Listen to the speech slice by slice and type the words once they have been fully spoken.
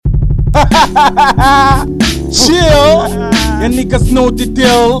Chill, and niggas know the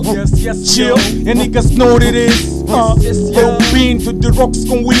deal. Chill, and niggas know what it is. Eu been to the rocks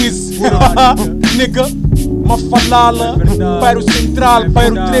com Wiz. Nigga, uma falala. Bairro Central,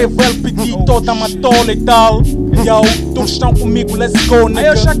 bairro Trevo, LPD, toda uma tola e tal. Yo, todos estão comigo, let's go,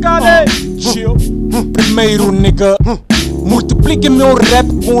 nigga. Chill, primeiro, nigga. Multiplique meu rap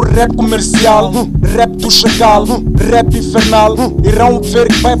com rap comercial. Rap do chacal, rap infernal. Irão ver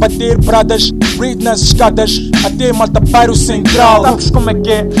que vai bater bradas, read nas escadas, até malta bairro central. Sabes como é que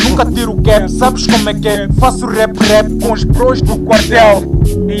é? Nunca tiro cap. Sabes como é que é? Faço rap com os bros do quartel.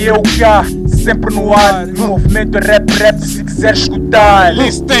 E eu cá, sempre no ar. O movimento é rap se quiser escutar.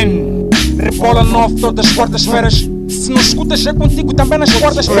 Listen, rebola 9 todas as quartas-feiras. Se não escutas é contigo também nas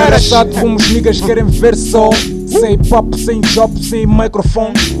quartas-feiras. Engraçado como os niggas querem ver só. Sem papo, sem job, sem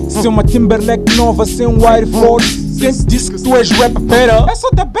microfone. Sem uma Timberlake nova, sem um Air Force. Quem te disse que tu és rap better? Eu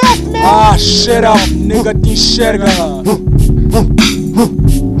sou the best, man. Ah, shut up, nigga, te enxerga.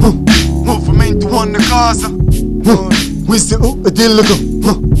 Movimento na casa. Wizzy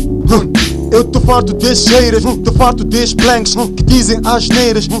eu tô farto das cheiras, tô farto dos blanks que dizem as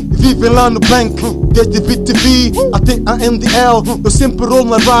neiras e vivem lá no bank. Desde VTV até a MDL, eu sempre rolo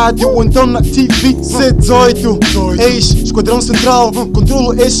na rádio ou então na TV. C18, ex-esquadrão central,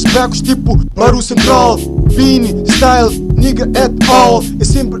 controlo esses becos tipo Barulho Central. Vini, Style, nigga at all. Eu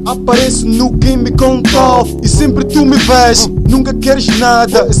sempre apareço no game com tal. E sempre tu me vês, nunca queres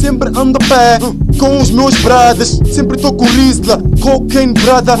nada. Eu sempre ando a pé com os meus brothers. Sempre tô com Rizla, cocaine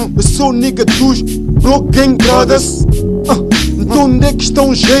brother. Eu sou nigga dos Bro Gang Brothers. Então onde é que estão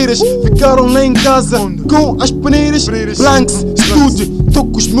os geiras? Ficaram lá em casa com as peneiras. Blanks, estúdio, tô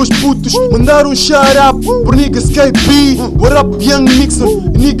com os meus putos. Mandaram um shout up por niggas KB. What up young mixer,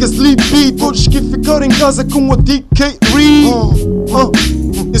 niggas Libby. Todos que ficaram em casa com o DK Reed.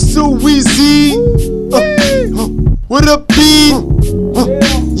 Eu sou Wizzy. What up B?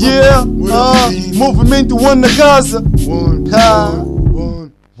 Yeah, movimento na casa.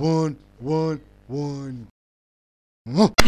 One.